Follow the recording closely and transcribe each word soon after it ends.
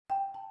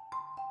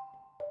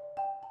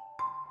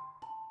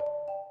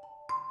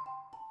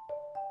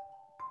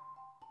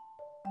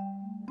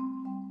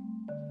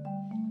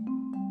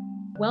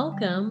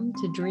Welcome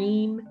to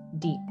Dream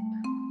Deep.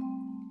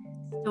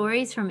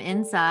 Stories from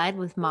Inside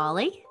with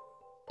Molly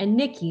and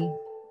Nikki.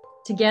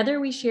 Together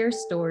we share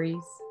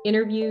stories,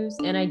 interviews,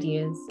 and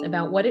ideas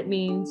about what it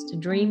means to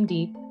dream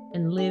deep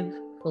and live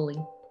fully.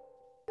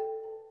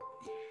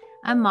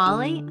 I'm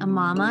Molly, a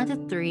mama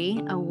to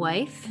 3, a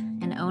wife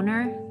and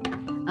owner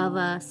of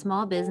a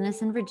small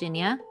business in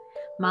Virginia,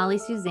 Molly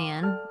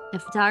Suzanne, a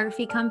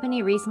photography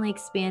company recently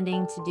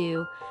expanding to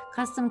do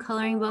custom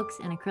coloring books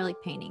and acrylic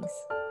paintings.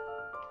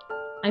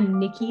 I'm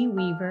Nikki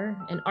Weaver,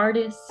 an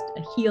artist,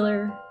 a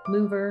healer,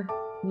 mover,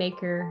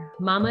 maker,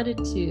 mama to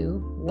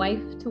 2,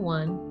 wife to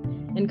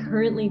 1, and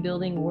currently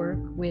building work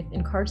with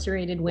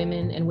incarcerated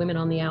women and women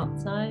on the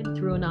outside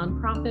through a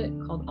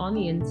nonprofit called On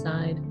the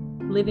Inside,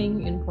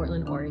 living in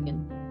Portland,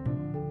 Oregon.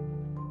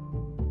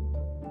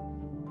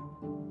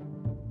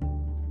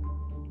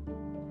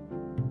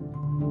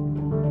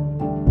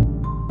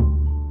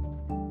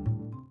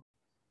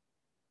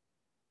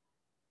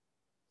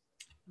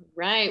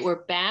 Right,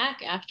 we're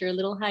back after a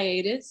little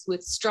hiatus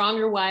with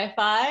stronger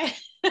Wi-Fi.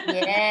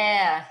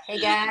 Yeah. Hey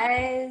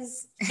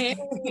guys. Hey,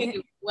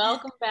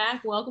 welcome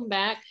back. Welcome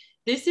back.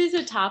 This is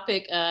a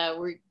topic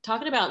we're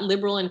talking about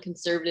liberal and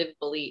conservative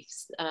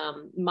beliefs.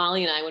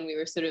 Molly and I, when we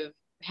were sort of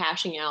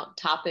hashing out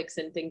topics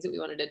and things that we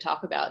wanted to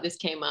talk about, this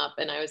came up,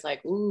 and I was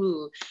like,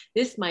 "Ooh,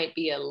 this might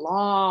be a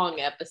long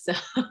episode."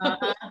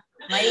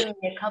 Might even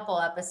be a couple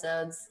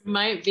episodes.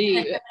 Might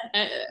be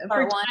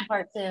part 1,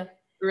 part 2.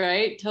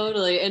 Right,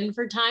 totally. And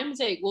for time's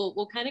sake,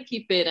 we'll kind of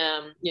keep it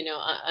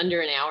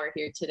under an hour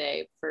here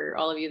today for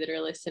all of you that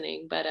are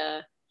listening. But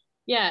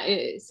yeah,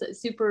 it's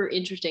super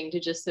interesting to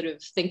just sort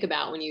of think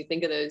about when you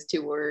think of those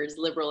two words,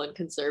 liberal and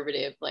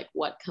conservative, like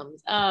what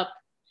comes up.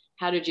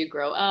 How did you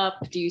grow up?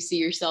 Do you see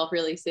yourself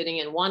really sitting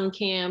in one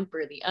camp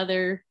or the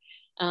other?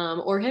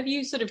 Or have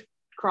you sort of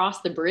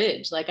crossed the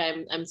bridge? Like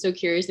I'm so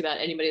curious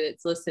about anybody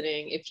that's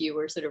listening. If you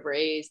were sort of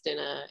raised in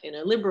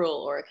a liberal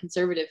or a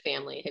conservative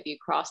family, have you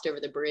crossed over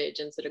the bridge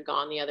and sort of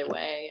gone the other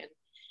way?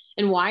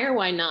 And why or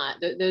why not?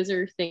 Those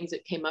are things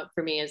that came up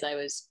for me as I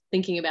was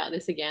thinking about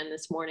this again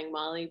this morning,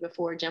 Molly,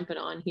 before jumping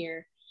on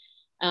here.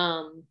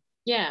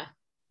 Yeah.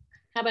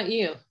 How about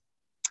you?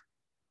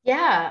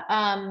 Yeah.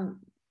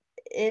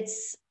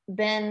 It's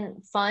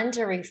been fun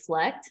to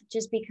reflect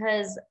just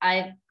because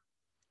I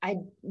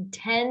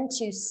tend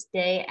to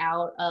stay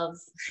out of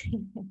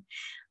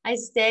I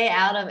stay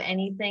out of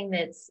anything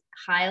that's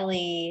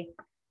highly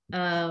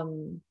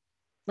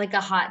like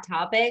a hot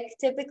topic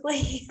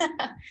typically.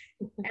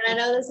 And I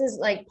know this is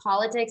like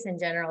politics in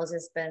general has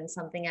just been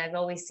something I've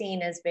always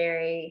seen as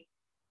very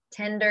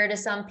tender to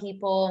some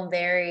people and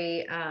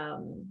very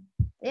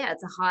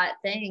it's a hot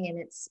thing, and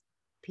it's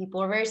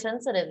people are very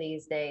sensitive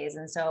these days.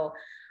 And so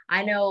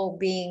I know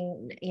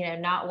being,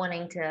 not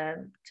wanting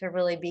to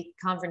really be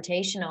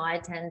confrontational, I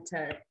tend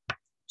to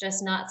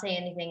just not say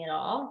anything at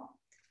all,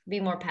 be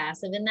more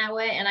passive in that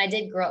way. And I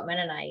did grow up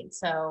Mennonite,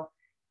 so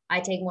I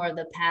take more of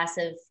the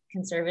passive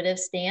conservative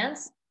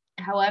stance.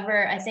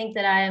 However, I think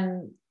that I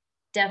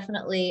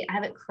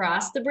haven't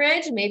crossed the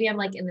bridge. Maybe I'm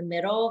like in the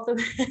middle of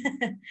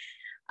the,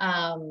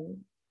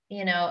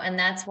 and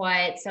that's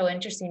why it's so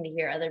interesting to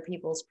hear other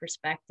people's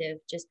perspective,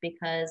 just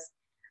because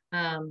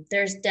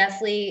there's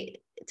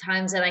definitely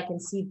times that I can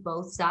see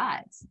both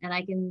sides, and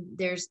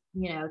there's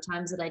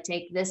times that I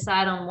take this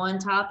side on one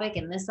topic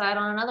and this side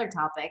on another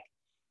topic.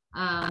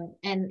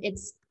 And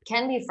it's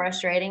can be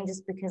frustrating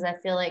just because I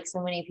feel like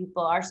so many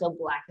people are so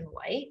black and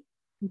white.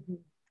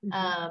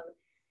 Mm-hmm.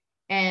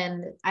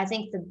 And I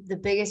think the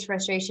biggest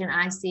frustration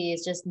I see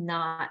is just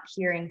not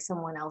hearing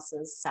someone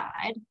else's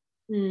side.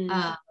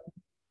 Mm.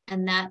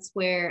 And that's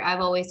where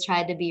I've always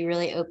tried to be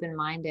really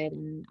open-minded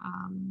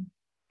and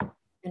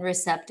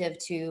receptive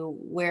to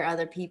where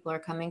other people are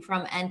coming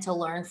from, and to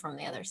learn from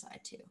the other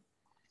side too.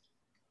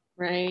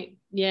 Right.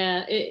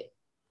 Yeah.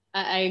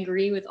 I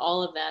agree with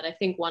all of that. I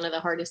think one of the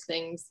hardest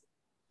things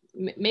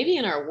maybe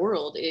in our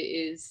world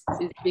is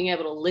being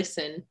able to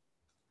listen.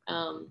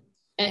 And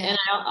I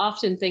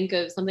often think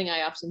of something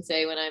I often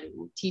say when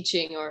I'm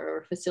teaching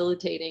or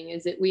facilitating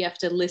is that we have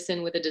to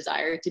listen with a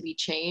desire to be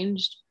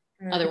changed.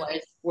 Mm-hmm.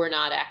 Otherwise, we're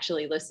not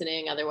actually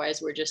listening.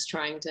 Otherwise, we're just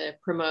trying to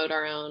promote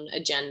our own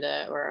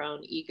agenda or our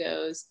own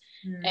egos.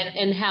 Mm-hmm.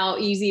 And how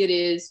easy it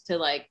is to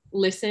like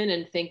listen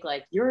and think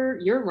like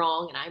you're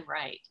wrong and I'm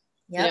right.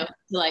 Yep. To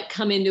like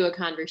come into a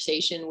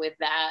conversation with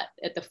that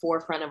at the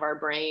forefront of our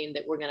brain,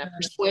 that we're going to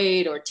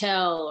persuade or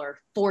tell or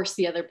force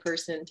the other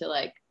person to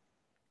like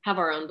have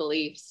our own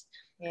beliefs.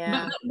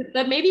 Yeah.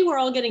 But maybe we're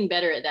all getting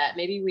better at that.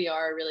 Maybe we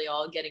are really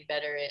all getting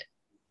better at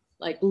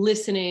like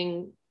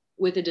listening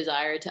with a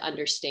desire to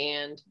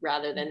understand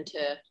rather than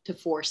to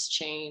force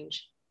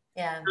change.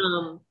 Yeah.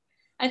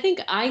 I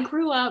think I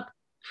grew up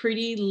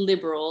pretty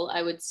liberal,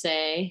 I would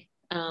say.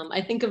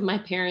 I think of my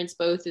parents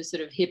both as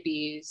sort of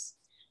hippies.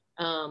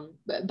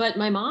 But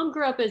my mom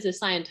grew up as a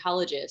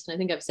Scientologist, and I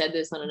think I've said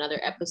this on another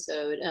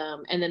episode.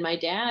 And then my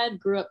dad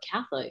grew up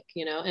Catholic,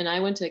 and I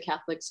went to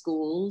Catholic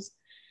schools.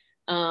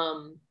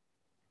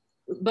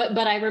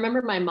 but I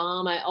remember my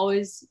mom, I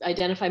always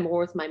identify more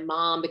with my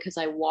mom because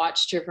I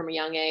watched her from a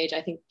young age,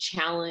 I think,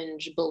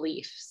 challenge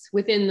beliefs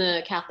within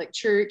the Catholic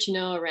Church, you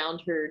know,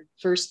 around her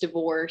first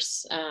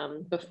divorce,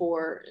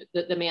 before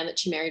the man that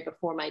she married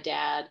before my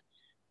dad,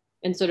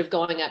 and sort of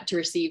going up to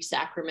receive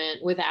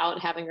sacrament without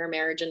having her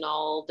marriage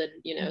annulled, and,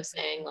 you know,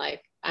 saying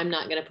like, I'm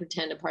not going to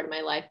pretend a part of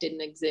my life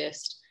didn't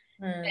exist.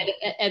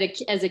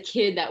 As a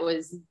kid, that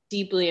was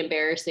deeply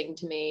embarrassing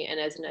to me. And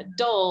as an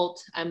adult,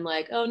 I'm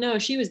like, oh no,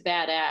 she was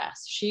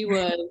badass. She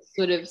was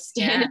sort of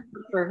standing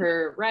up for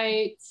her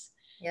rights.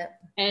 Yep.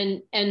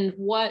 And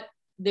what,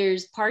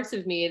 there's parts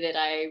of me that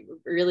I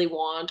really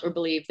want or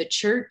believe the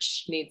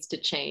church needs to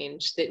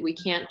change, that we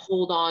can't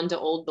hold on to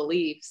old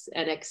beliefs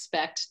and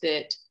expect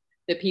that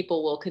the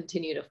people will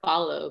continue to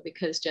follow,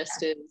 because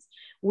just as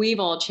we've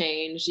all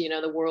changed, you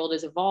know, the world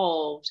has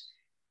evolved.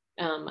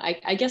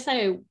 I guess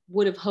I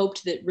would have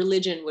hoped that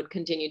religion would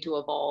continue to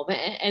evolve,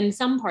 and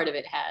some part of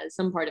it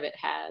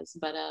has,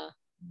 but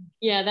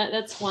yeah,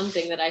 that's one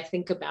thing that I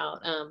think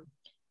about.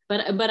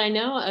 But I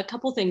know a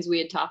couple things we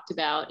had talked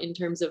about in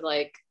terms of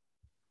like,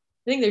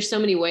 I think there's so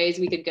many ways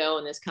we could go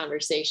in this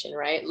conversation,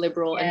 right?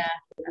 Liberal and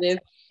conservative.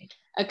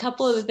 A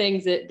couple of the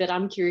things that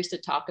I'm curious to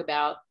talk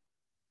about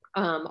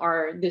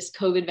are this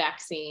COVID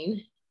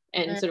vaccine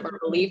and sort of our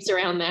beliefs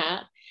around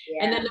that.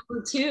 Yeah. And then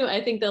number two,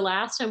 I think the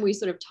last time we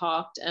sort of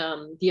talked,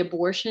 the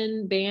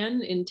abortion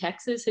ban in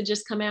Texas had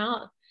just come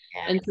out.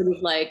 Yeah. And sort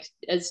of like,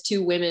 as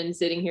two women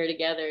sitting here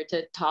together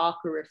to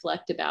talk or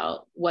reflect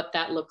about what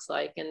that looks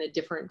like and the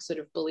different sort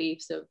of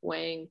beliefs of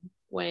weighing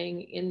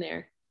in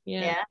there.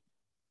 Yeah.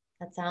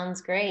 That sounds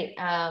great.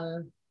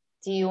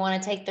 Do you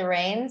want to take the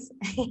reins?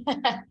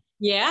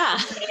 Yeah.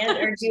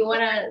 Or do you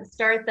want to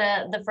start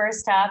the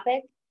first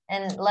topic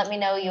and let me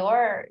know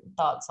your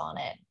thoughts on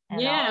it?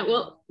 Yeah,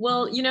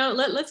 well, you know,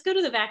 let's go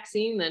to the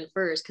vaccine then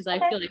first, because I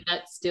feel like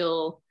that's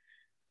still,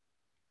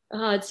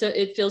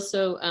 it feels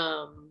so,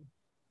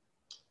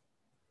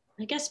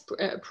 I guess,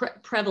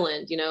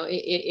 prevalent, you know,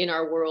 in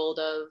our world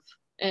of,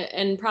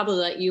 and probably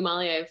like you,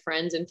 Molly, I have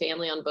friends and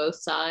family on both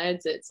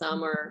sides that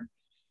some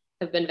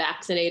have been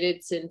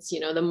vaccinated since, you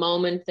know, the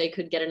moment they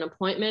could get an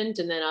appointment,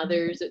 and then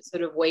others that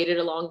sort of waited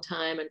a long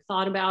time and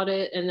thought about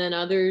it, and then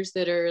others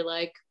that are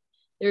like,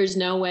 there's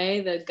no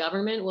way the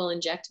government will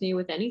inject me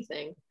with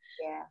anything.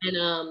 Yeah.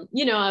 And,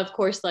 you know, of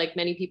course, like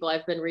many people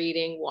I've been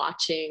reading,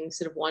 watching,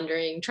 sort of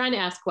wondering, trying to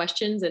ask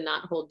questions and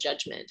not hold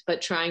judgment,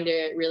 but trying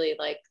to really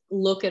like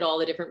look at all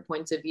the different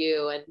points of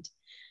view.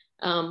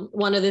 And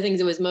one of the things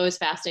that was most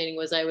fascinating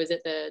was I was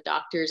at the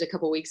doctor's a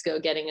couple of weeks ago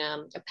getting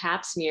a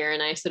pap smear.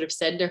 And I sort of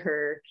said to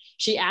her,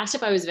 she asked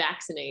if I was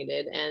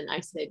vaccinated, and I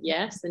said,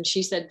 yes. And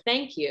she said,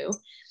 thank you.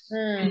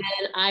 And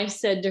then I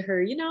said to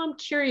her, you know, I'm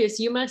curious,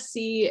 you must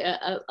see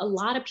a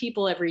lot of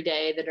people every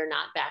day that are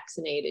not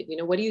vaccinated. You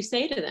know, what do you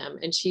say to them?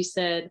 And she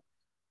said,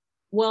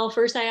 well,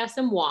 first I asked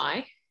them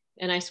why.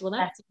 And I said,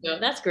 well,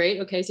 that's great.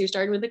 Okay. So you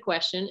started with the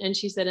question. And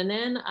she said, and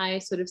then I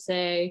sort of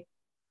say,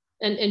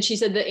 and she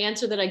said, the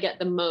answer that I get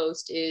the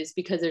most is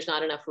because there's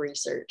not enough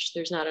research.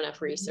 There's not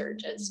enough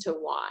research as to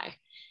why.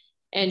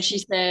 And she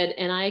said,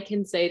 and I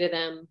can say to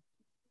them,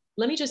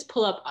 let me just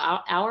pull up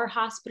our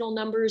hospital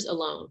numbers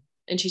alone.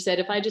 And she said,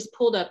 if I just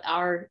pulled up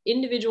our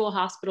individual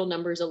hospital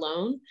numbers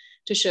alone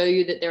to show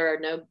you that there are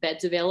no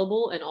beds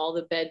available, and all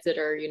the beds that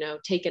are, you know,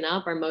 taken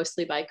up are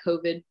mostly by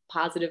COVID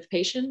positive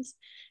patients,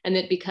 and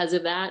that because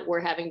of that,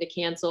 we're having to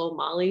cancel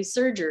Molly's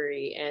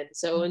surgery and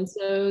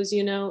so-and-so's,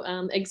 you know,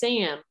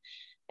 exam.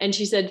 And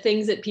she said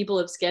things that people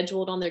have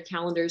scheduled on their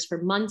calendars for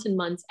months and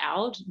months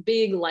out,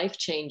 big life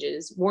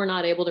changes, we're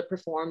not able to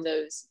perform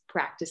those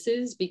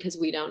practices because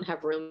we don't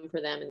have room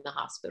for them in the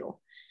hospital.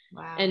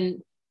 Wow.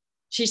 And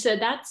she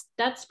said,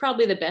 that's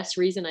probably the best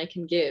reason I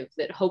can give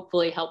that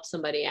hopefully helps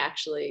somebody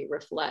actually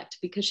reflect,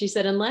 because she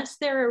said, unless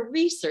they're a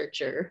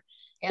researcher,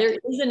 there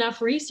is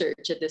enough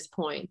research at this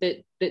point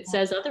that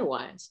says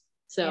otherwise.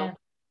 So,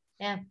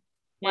 yeah.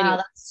 Wow,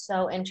 that's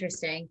so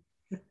interesting.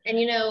 And,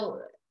 you know,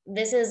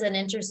 this is an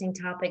interesting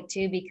topic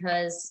too,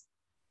 because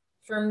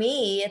for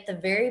me at the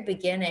very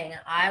beginning,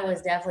 I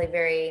was definitely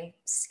very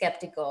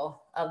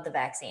skeptical of the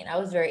vaccine. I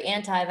was very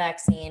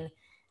anti-vaccine.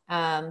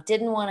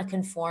 Didn't want to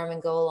conform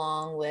and go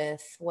along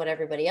with what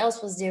everybody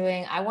else was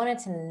doing. I wanted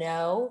to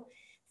know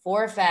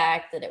for a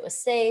fact that it was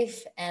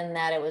safe and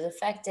that it was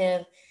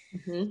effective.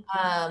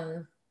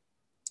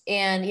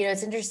 And, you know,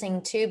 it's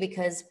interesting too,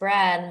 because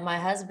Brad, my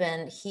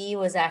husband, he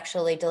was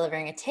actually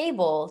delivering a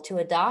table to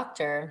a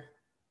doctor.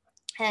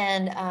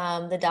 And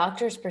the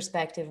doctor's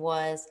perspective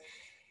was,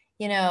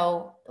 you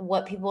know,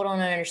 what people don't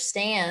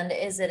understand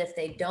is that if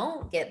they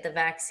don't get the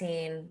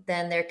vaccine,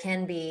 then there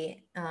can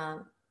be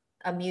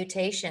a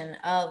mutation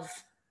of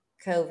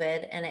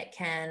COVID, and it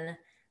can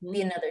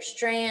be another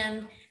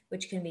strand,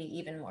 which can be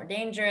even more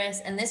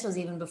dangerous. And this was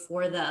even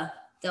before the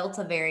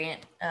Delta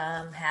variant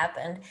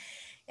happened.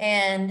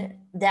 And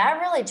that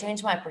really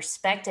changed my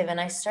perspective.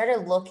 And I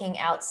started looking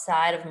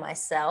outside of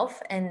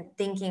myself and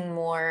thinking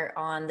more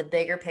on the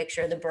bigger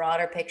picture, the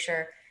broader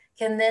picture.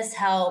 Can this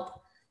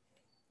help,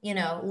 you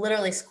know,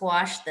 literally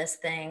squash this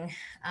thing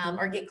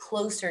or get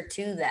closer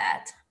to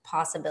that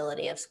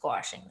possibility of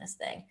squashing this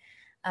thing.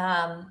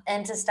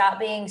 And to stop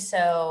being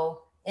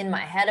so in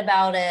my head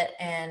about it.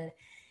 And,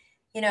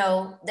 you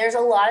know, there's a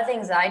lot of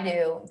things I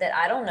do that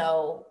I don't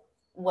know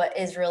what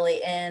is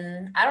really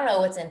in, I don't know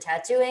what's in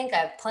tattoo ink. I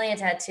have plenty of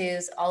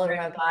tattoos all over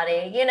my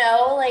body, you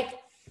know, like,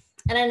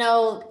 and I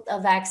know a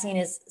vaccine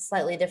is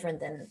slightly different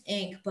than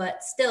ink,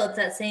 but still it's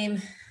that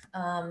same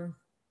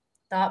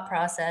thought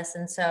process.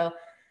 And so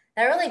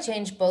that really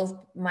changed both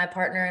my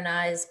partner and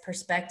I's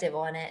perspective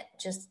on it.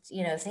 Just,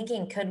 you know,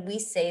 thinking, could we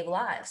save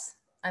lives?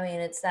 I mean,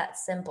 it's that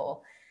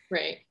simple.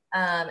 Right.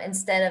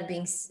 Instead of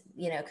being,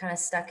 you know, kind of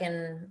stuck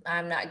in,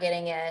 I'm not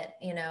getting it,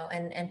 you know,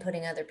 and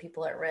putting other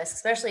people at risk,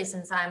 especially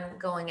since I'm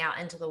going out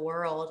into the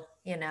world,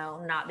 you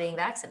know, not being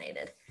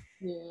vaccinated.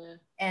 Yeah.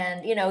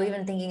 And, you know,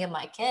 even thinking of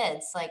my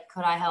kids, like,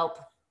 could I help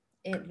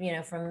it, you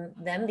know, from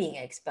them being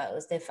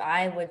exposed if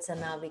I would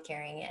somehow be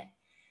carrying it?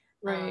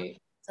 Right.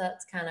 So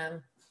that's kind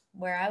of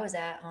where I was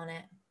at on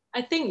it.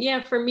 I think,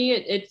 yeah, for me,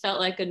 it felt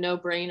like a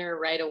no-brainer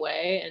right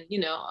away. And, you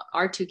know,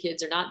 our two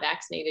kids are not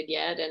vaccinated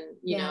yet, and,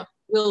 you know,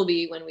 will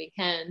be when we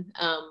can.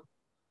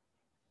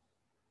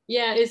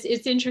 Yeah,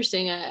 it's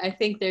interesting. I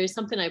think there's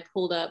something I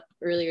pulled up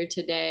earlier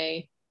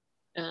today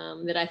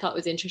that I thought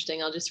was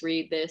interesting. I'll just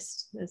read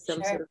this as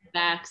some sort of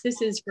facts.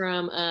 This is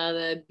from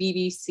the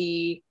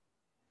BBC.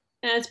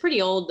 It's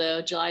pretty old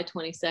though, July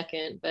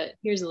 22nd, but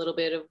here's a little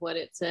bit of what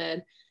it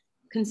said.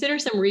 Consider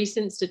some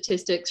recent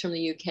statistics from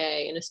the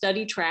UK. In a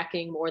study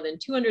tracking more than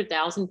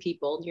 200,000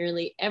 people,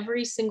 nearly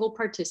every single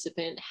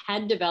participant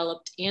had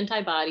developed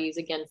antibodies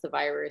against the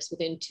virus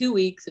within 2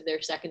 weeks of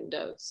their second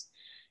dose.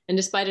 And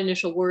despite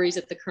initial worries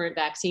that the current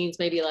vaccines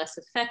may be less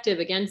effective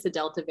against the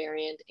Delta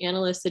variant,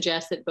 analysts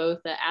suggest that both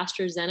the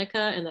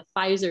AstraZeneca and the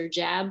Pfizer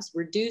jabs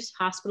reduce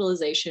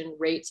hospitalization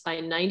rates by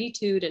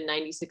 92 to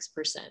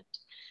 96%.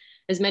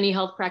 As many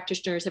health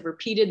practitioners have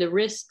repeated, the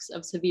risks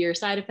of severe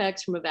side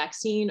effects from a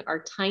vaccine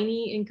are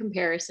tiny in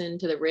comparison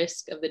to the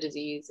risk of the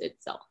disease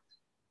itself.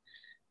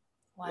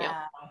 Wow.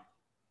 Yeah.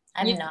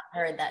 I've not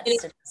heard that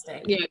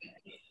statistic. Yeah.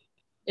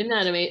 Isn't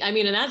that amazing? I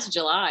mean, and that's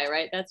July,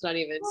 right? That's not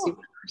even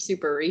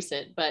super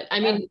recent, but I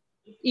mean,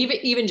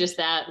 even just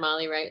that,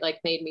 Molly, right? Like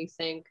made me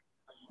think,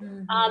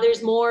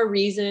 there's more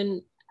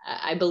reason,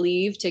 I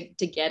believe, to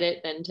get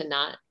it than to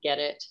not get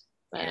it.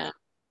 But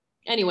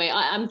anyway,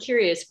 I'm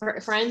curious, for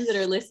friends that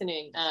are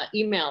listening,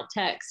 email,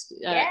 text,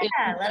 let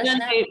us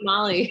know.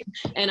 Molly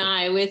and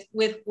I with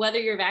whether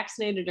you're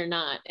vaccinated or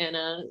not, and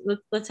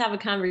let's have a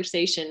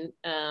conversation,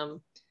 a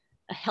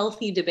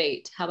healthy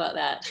debate. How about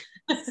that?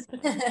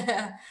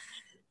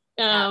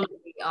 That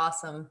would be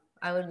awesome.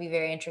 I would be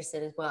very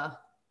interested as well.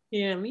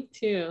 Yeah, me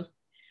too.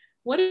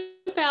 What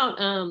about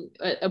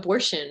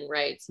abortion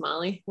rights,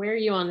 Molly? Where are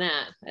you on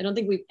that? I don't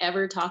think we've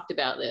ever talked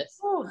about this.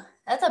 Ooh,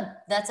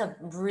 that's a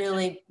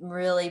really,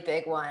 really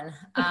big one.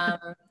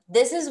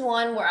 This is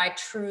one where I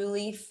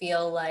truly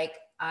feel like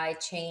I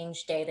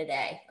change day to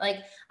day. Like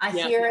I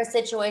hear a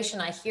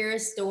situation, I hear a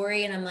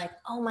story, and I'm like,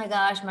 oh my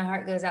gosh, my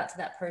heart goes out to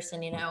that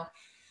person, you know,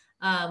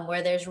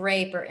 where there's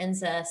rape or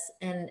incest.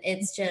 And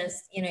it's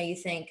just, you know, you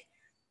think,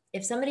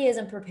 if somebody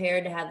isn't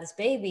prepared to have this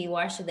baby,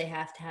 why should they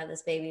have to have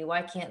this baby?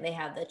 Why can't they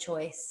have the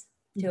choice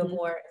to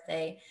abort if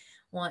they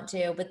want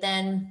to? But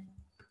then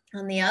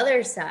on the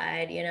other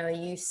side, you know,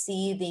 you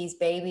see these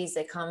babies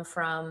that come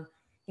from,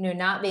 you know,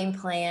 not being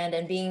planned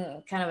and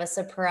being kind of a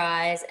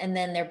surprise. And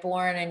then they're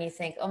born and you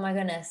think, oh my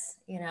goodness,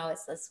 you know,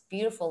 it's this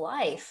beautiful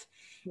life.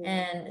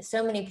 And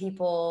so many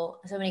people,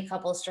 so many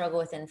couples struggle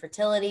with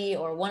infertility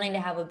or wanting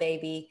to have a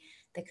baby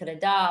that could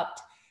adopt,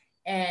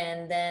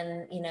 and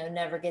then, you know,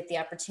 never get the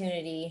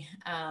opportunity.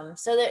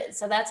 So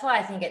that's why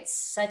I think it's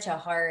such a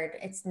hard,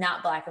 it's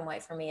not black and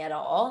white for me at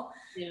all.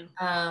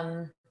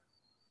 I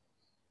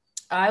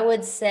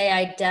would say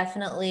I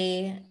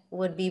definitely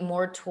would be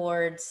more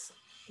towards,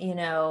 you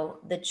know,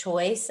 the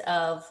choice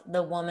of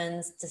the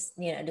woman's,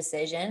 you know,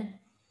 decision.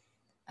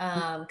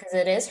 Because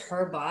it is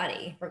her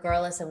body,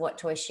 regardless of what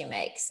choice she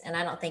makes. And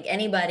I don't think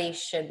anybody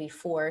should be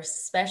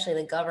forced, especially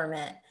the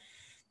government,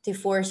 to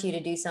force you to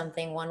do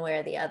something one way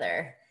or the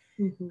other.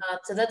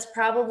 So that's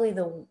probably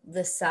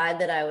the side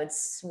that I would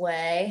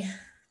sway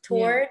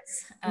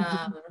towards.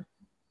 But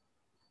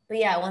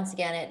yeah, once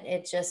again,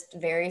 it just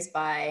varies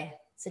by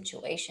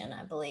situation,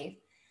 I believe.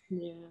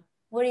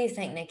 What do you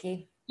think,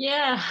 Nikki?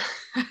 Yeah.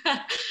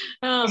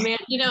 Oh man,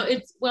 you know,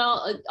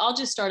 I'll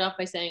just start off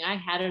by saying I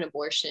had an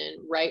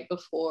abortion right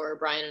before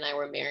Brian and I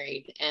were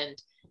married. And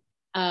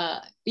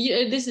you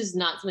know, this is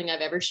not something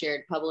I've ever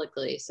shared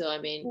publicly. So I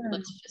mean,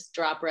 let's just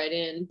drop right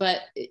in.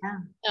 But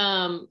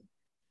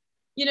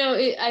you know,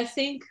 I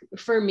think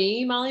for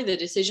me, Molly, the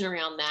decision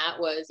around that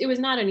it was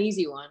not an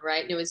easy one,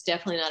 right? And it was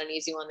definitely not an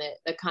easy one, that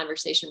the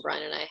conversation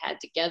Brian and I had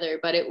together,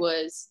 but it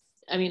was,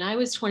 I mean, I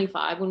was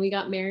 25 when we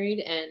got married,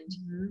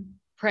 and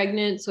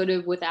pregnant sort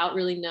of without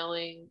really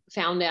knowing,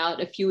 found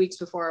out a few weeks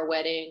before our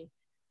wedding.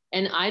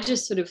 And I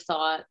just sort of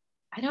thought,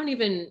 I don't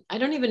even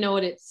know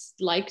what it's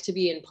like to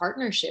be in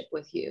partnership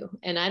with you.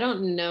 And I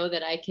don't know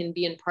that I can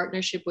be in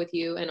partnership with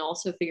you and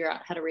also figure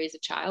out how to raise a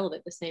child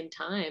at the same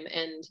time.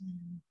 And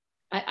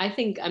I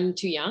think I'm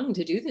too young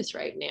to do this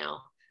right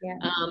now. Yeah.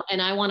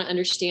 And I want to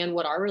understand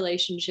what our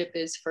relationship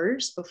is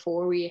first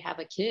before we have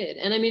a kid.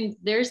 And I mean,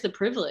 there's the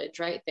privilege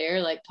right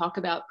there. Like, talk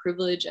about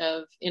privilege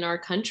of in our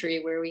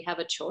country where we have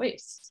a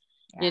choice,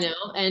 Yeah. you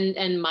know,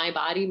 and my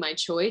body, my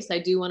choice. I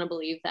do want to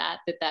believe that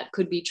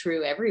could be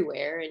true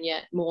everywhere. And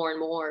yet more and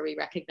more we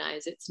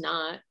recognize it's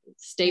not,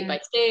 state by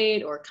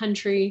state or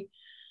country.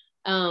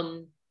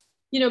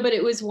 You know, but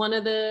it was one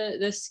of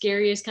the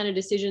scariest kind of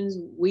decisions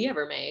we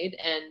ever made.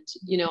 And,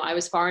 you know, I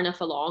was far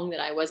enough along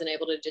that I wasn't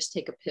able to just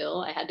take a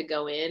pill. I had to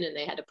go in and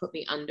they had to put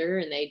me under,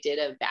 and they did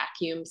a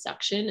vacuum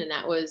suction. And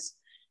that was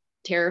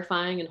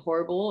terrifying and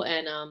horrible.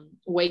 And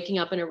waking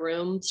up in a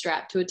room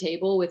strapped to a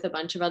table with a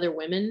bunch of other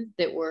women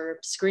that were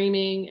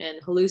screaming and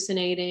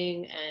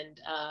hallucinating, and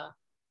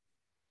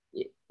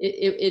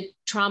it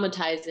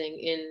traumatizing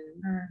in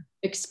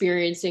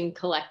experiencing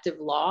collective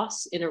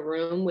loss in a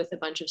room with a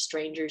bunch of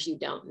strangers you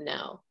don't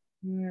know.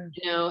 You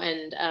know,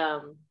 and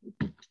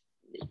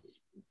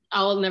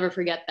I'll never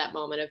forget that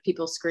moment of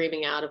people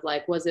screaming out of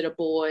like, was it a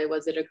boy,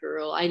 was it a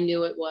girl? I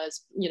knew it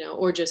was, you know,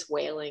 or just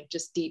wailing,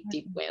 just deep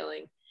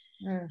wailing.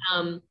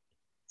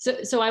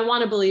 So I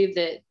want to believe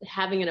that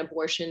having an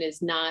abortion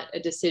is not a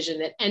decision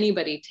that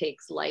anybody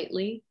takes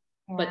lightly.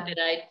 But that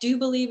I do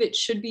believe it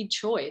should be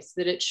choice,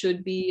 that it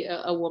should be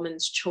a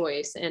woman's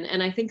choice.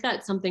 And I think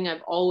that's something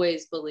I've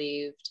always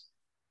believed.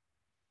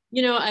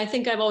 You know, I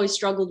think I've always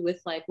struggled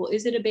with like, well,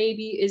 is it a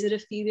baby? Is it a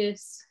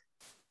fetus?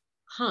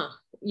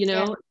 You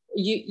know,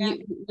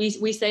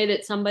 we say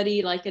that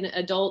somebody like an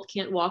adult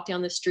can't walk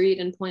down the street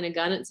and point a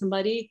gun at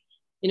somebody,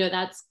 you know,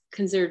 that's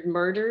considered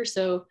murder.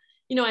 So,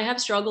 you know, I have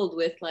struggled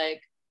with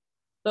like,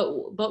 but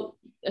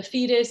a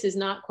fetus is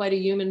not quite a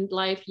human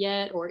life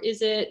yet, or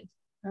is it?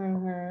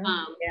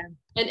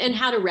 And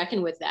how to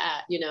reckon with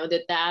that, you know,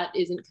 that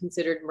isn't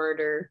considered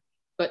murder,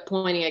 but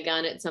pointing a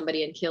gun at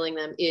somebody and killing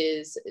them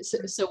is.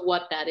 So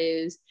what that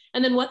is,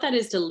 and then what that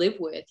is to live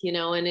with, you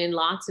know. And in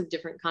lots of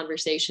different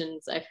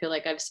conversations, I feel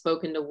like I've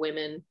spoken to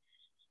women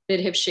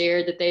that have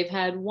shared that they've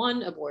had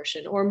one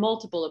abortion or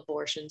multiple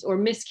abortions or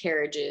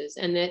miscarriages,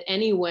 and that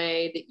any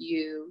way that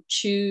you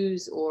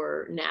choose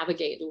or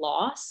navigate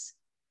loss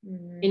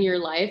in your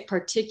life,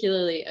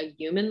 particularly a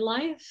human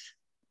life,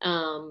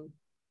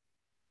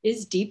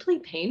 is deeply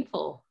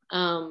painful.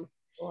 And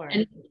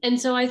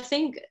so I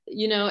think,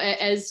 you know,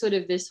 as sort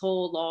of this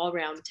whole law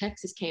around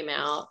Texas came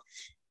out,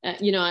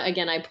 you know,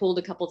 again, I pulled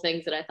a couple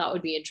things that I thought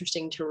would be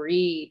interesting to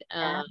read,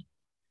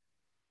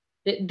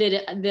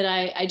 that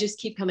I just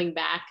keep coming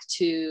back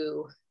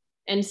to,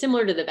 and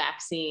similar to the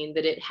vaccine,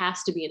 that it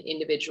has to be an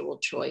individual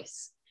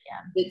choice.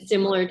 It's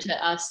similar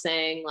to us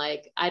saying,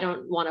 like, I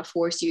don't want to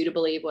force you to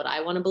believe what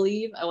I want to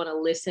believe. I want to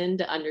listen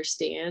to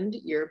understand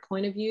your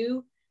point of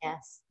view.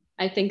 Yes.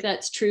 I think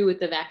that's true with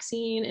the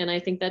vaccine, and I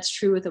think that's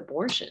true with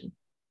abortion.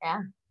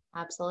 Yeah,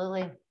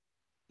 absolutely.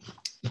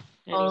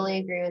 Totally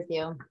agree with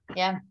you.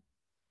 Yeah.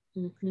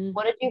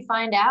 What did you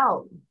find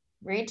out?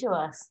 Read to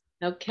us.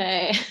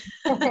 Okay.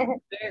 Where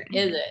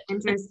is it?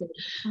 Interesting.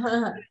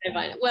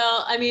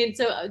 Well, I mean,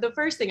 so the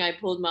first thing I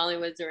pulled, Molly,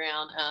 was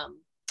around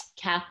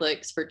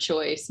Catholics for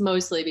choice,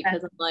 mostly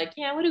because I'm like,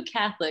 yeah, what do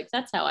Catholics?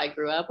 That's how I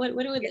grew up. What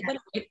do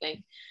they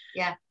think?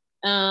 Yeah.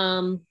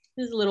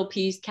 There's a little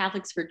piece,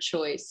 Catholics for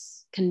Choice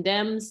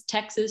condemns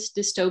Texas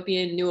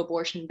dystopian new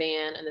abortion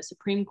ban and the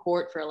Supreme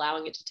Court for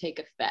allowing it to take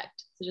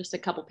effect. So just a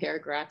couple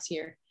paragraphs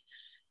here.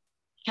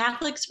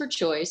 Catholics for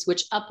Choice,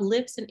 which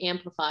uplifts and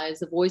amplifies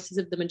the voices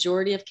of the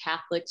majority of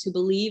Catholics who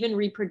believe in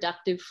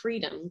reproductive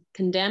freedom,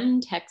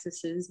 condemned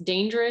Texas's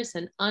dangerous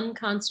and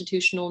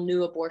unconstitutional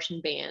new abortion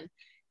ban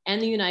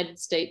and the United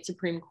States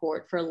Supreme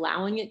Court for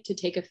allowing it to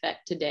take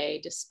effect today,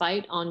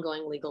 despite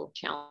ongoing legal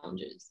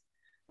challenges.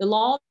 The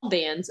law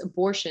bans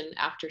abortion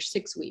after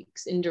 6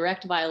 weeks in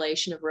direct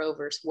violation of Roe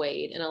v.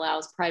 Wade and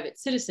allows private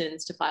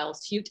citizens to file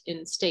suit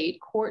in state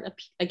court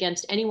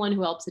against anyone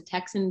who helps a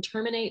Texan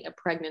terminate a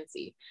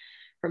pregnancy,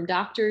 from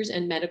doctors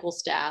and medical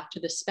staff to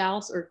the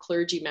spouse or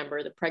clergy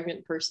member the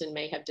pregnant person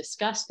may have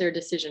discussed their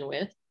decision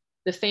with,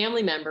 the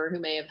family member who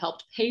may have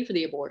helped pay for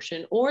the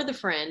abortion, or the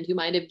friend who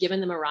might have given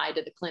them a ride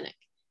to the clinic.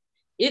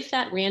 If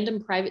that random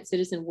private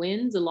citizen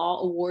wins, the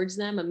law awards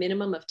them a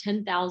minimum of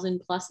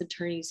 $10,000 plus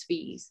attorney's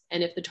fees.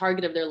 And if the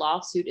target of their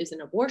lawsuit is an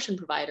abortion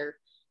provider,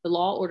 the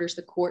law orders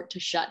the court to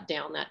shut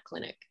down that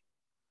clinic.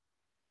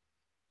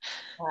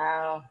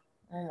 Wow.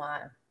 Oh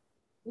my.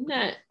 Isn't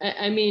that,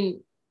 I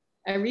mean,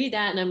 I read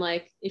that and I'm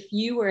like, if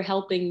you were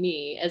helping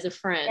me as a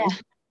friend,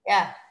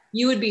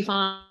 you would be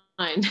fine.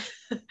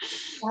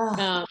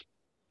 I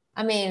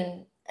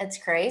mean, it's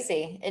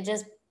crazy.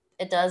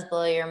 It does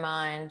blow your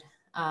mind.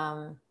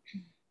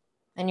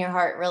 And your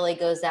heart really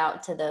goes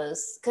out to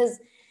those, because,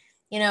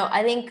 you know,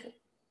 I think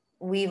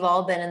we've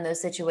all been in those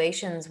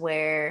situations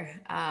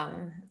where,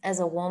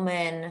 as a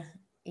woman,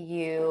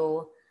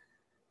 you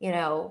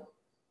know,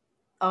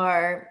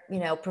 are, you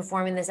know,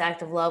 performing this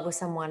act of love with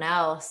someone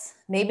else.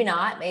 Maybe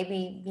not,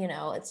 maybe, you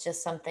know, it's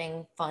just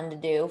something fun to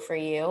do for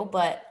you,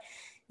 but,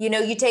 you know,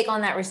 you take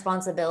on that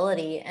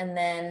responsibility, and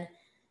then,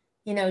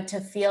 you know,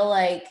 to feel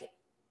like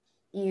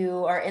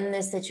you are in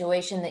this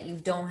situation that you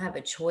don't have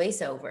a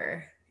choice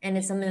over. and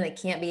it's something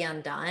that can't be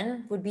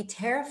undone would be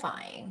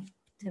terrifying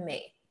to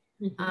me.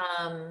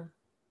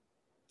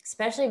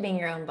 Especially being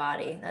your own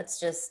body. That's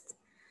just,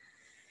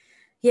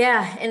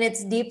 yeah. And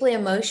it's deeply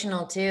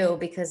emotional too,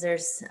 because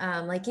there's,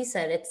 like you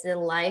said, it's a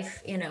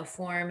life,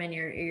 form, and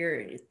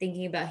you're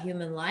thinking about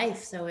human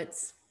life. So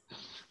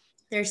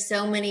there's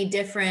so many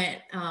different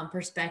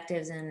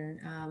perspectives,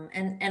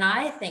 and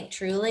I think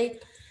truly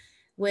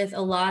with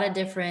a lot of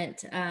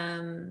different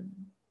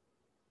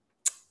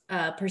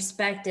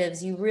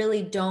perspectives, you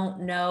really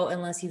don't know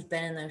unless you've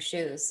been in those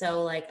shoes.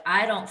 So like,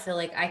 I don't feel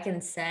like I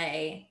can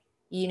say,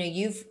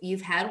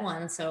 you've had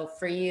one. So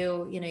for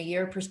you,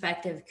 your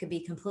perspective could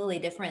be completely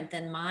different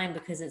than mine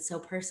because it's so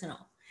personal.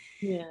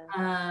 Yeah.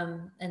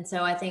 And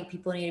so I think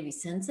people need to be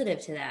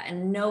sensitive to that,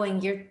 and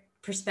knowing your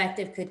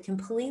perspective could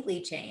completely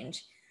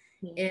change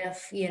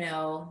if,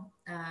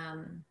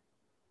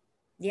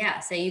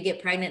 say you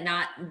get pregnant,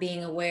 not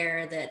being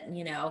aware that,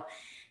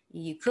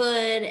 you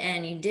could,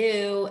 and you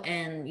do,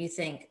 and you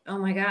think, oh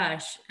my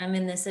gosh, I'm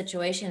in this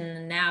situation,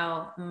 and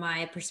now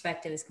my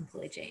perspective is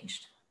completely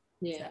changed.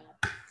 Yeah.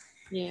 So,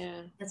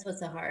 yeah. That's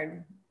what's a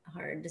hard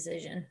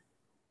decision.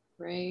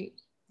 Right.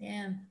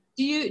 Yeah.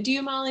 Do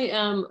you, Molly,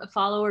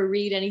 follow or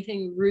read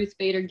anything Ruth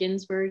Bader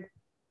Ginsburg?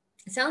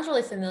 It sounds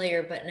really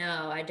familiar, but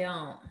no, I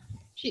don't.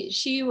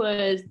 She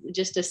was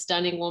just a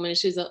stunning woman.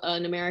 She was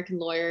an American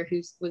lawyer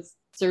who was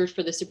served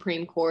for the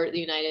Supreme Court of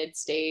the United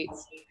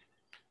States.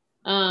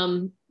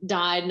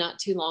 Died not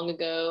too long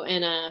ago,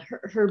 and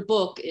her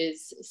book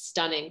is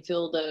stunning,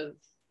 filled of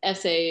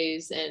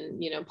essays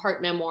and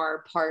part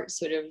memoir, part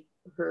sort of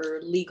her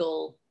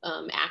legal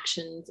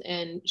actions.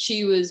 And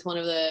she was one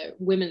of the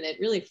women that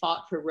really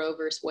fought for Roe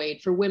versus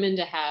Wade, for women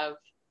to have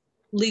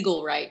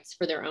legal rights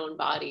for their own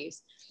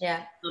bodies.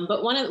 Yeah.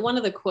 But one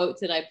of the quotes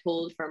that I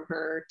pulled from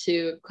her,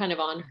 to kind of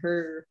on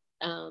her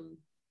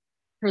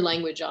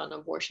language on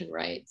abortion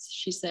rights,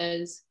 she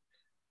says,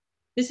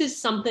 "This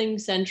is something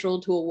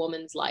central to a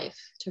woman's life,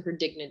 to her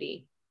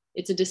dignity.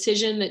 It's a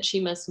decision that she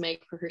must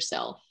make for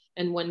herself.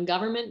 And when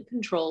government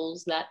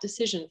controls that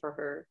decision for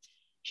her,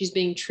 she's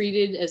being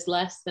treated as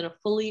less than a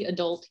fully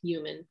adult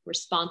human,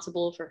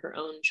 responsible for her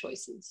own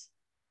choices."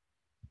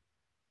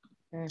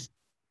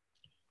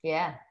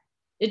 Yeah.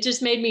 It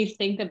just made me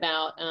think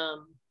about,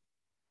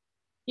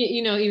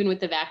 even with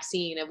the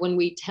vaccine, of when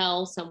we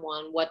tell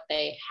someone what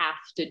they have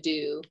to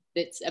do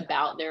that's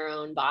about their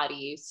own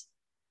bodies,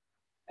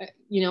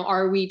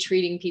 are we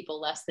treating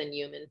people less than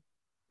human?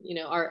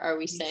 Are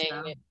we saying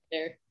that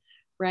they're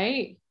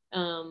right?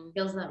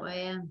 Feels that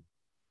way,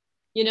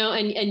 yeah.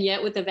 And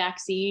yet with the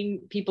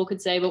vaccine, people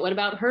could say, but what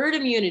about herd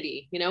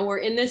immunity? We're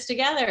in this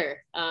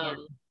together.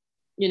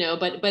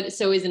 But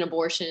so is an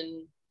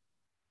abortion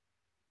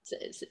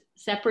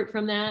separate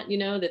from that?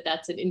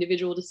 That's an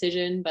individual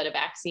decision, but a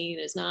vaccine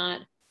is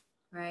not.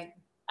 Right.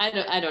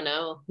 I don't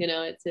know.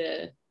 It's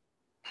a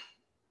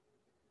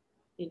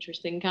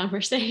interesting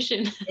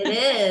conversation. It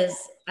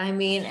is. I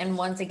mean, and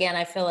once again,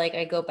 I feel like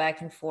I go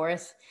back and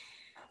forth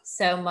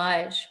so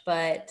much,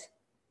 but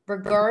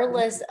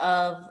regardless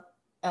of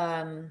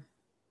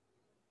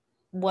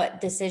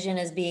what decision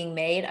is being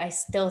made, I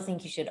still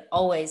think you should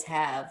always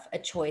have a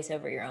choice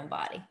over your own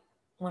body.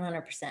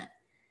 100%.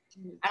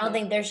 I don't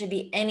think there should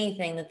be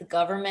anything that the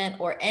government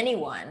or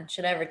anyone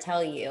should ever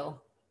tell you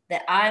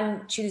that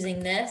I'm choosing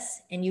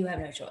this and you have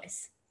no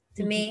choice.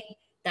 To me,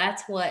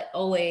 that's what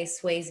always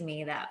sways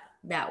me that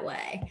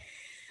way.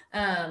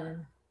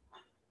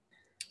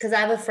 Because I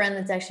have a friend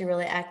that's actually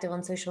really active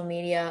on social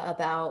media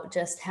about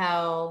just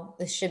how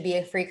this should be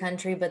a free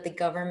country, but the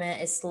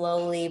government is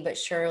slowly but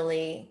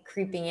surely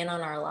creeping in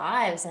on our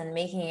lives and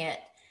making it,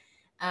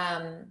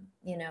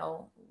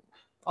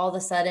 all of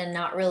a sudden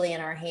not really in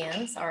our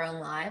hands, our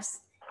own lives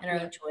and our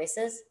own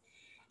choices.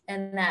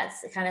 And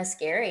that's kind of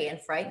scary and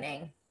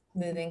frightening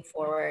moving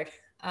forward.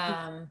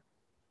 And,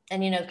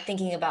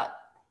 thinking about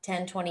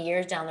 10, 20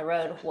 years down the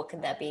road, what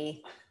could that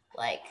be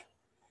like?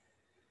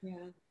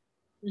 Yeah.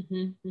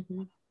 Mm-hmm,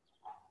 mm-hmm.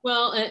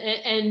 Well,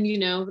 and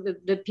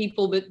the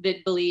people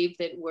that believe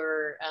that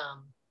we're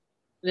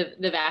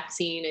the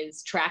vaccine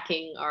is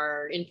tracking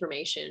our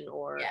information,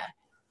 or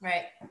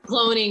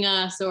cloning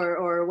us,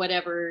 or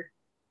whatever.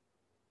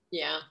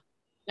 Yeah,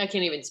 I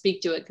can't even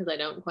speak to it because I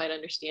don't quite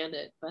understand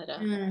it. But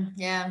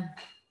yeah.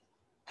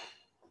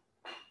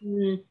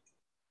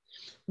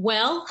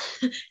 Well,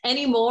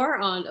 any more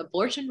on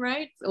abortion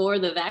rights or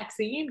the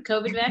vaccine,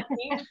 COVID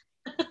vaccine?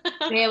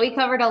 Yeah, we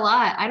covered a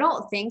lot. I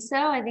don't think so.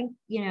 I think,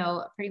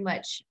 pretty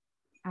much,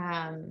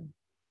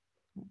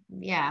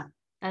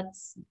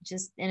 that's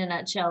just in a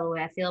nutshell the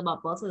way I feel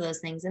about both of those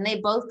things. And they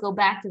both go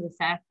back to the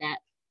fact that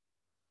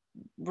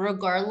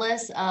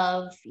regardless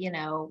of,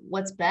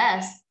 what's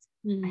best,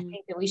 I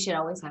think that we should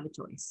always have a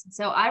choice.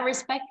 So I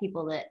respect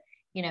people that,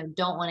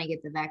 don't want to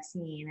get the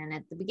vaccine. And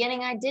at the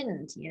beginning I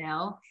didn't,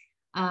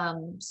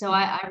 so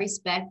I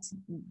respect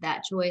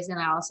that choice. And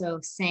I also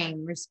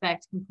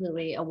respect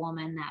completely a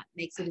woman that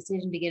makes a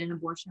decision to get an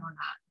abortion or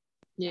not.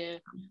 Yeah.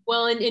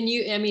 Well, and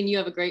you, I mean, you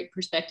have a great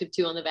perspective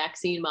too on the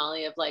vaccine,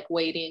 Molly, of like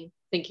waiting,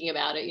 thinking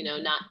about it,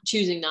 not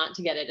choosing not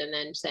to get it and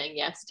then saying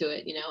yes to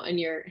it, and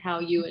how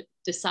you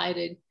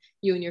decided,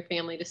 you and your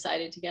family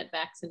decided to get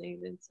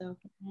vaccinated. So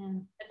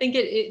I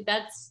think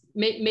that's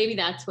maybe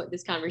that's what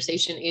this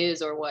conversation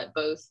is, or what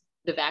both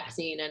the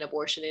vaccine and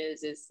abortion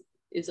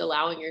is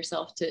allowing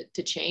yourself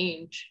to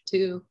change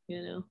too,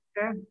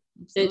 Sure.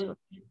 Absolutely.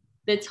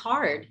 It's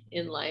hard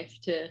in life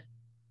to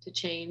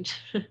change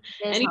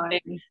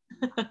anything.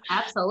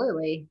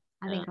 Absolutely.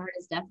 I think art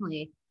is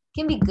definitely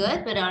can be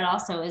good, but it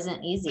also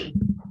isn't easy.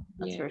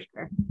 That's for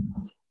sure.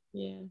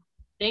 Yeah.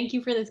 Thank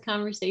you for this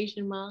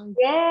conversation, Mom.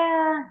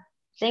 Yeah.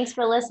 Thanks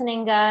for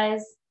listening,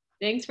 guys.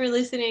 Thanks for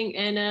listening,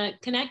 and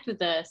connect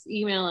with us,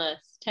 email us,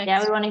 text.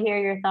 Yeah, we want to hear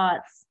your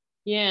thoughts.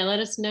 Yeah, let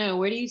us know.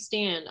 Where do you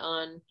stand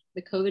on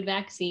the COVID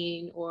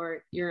vaccine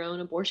or your own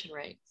abortion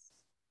rights?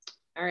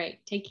 All right.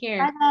 Take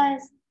care. Bye,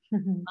 guys.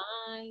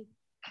 Bye.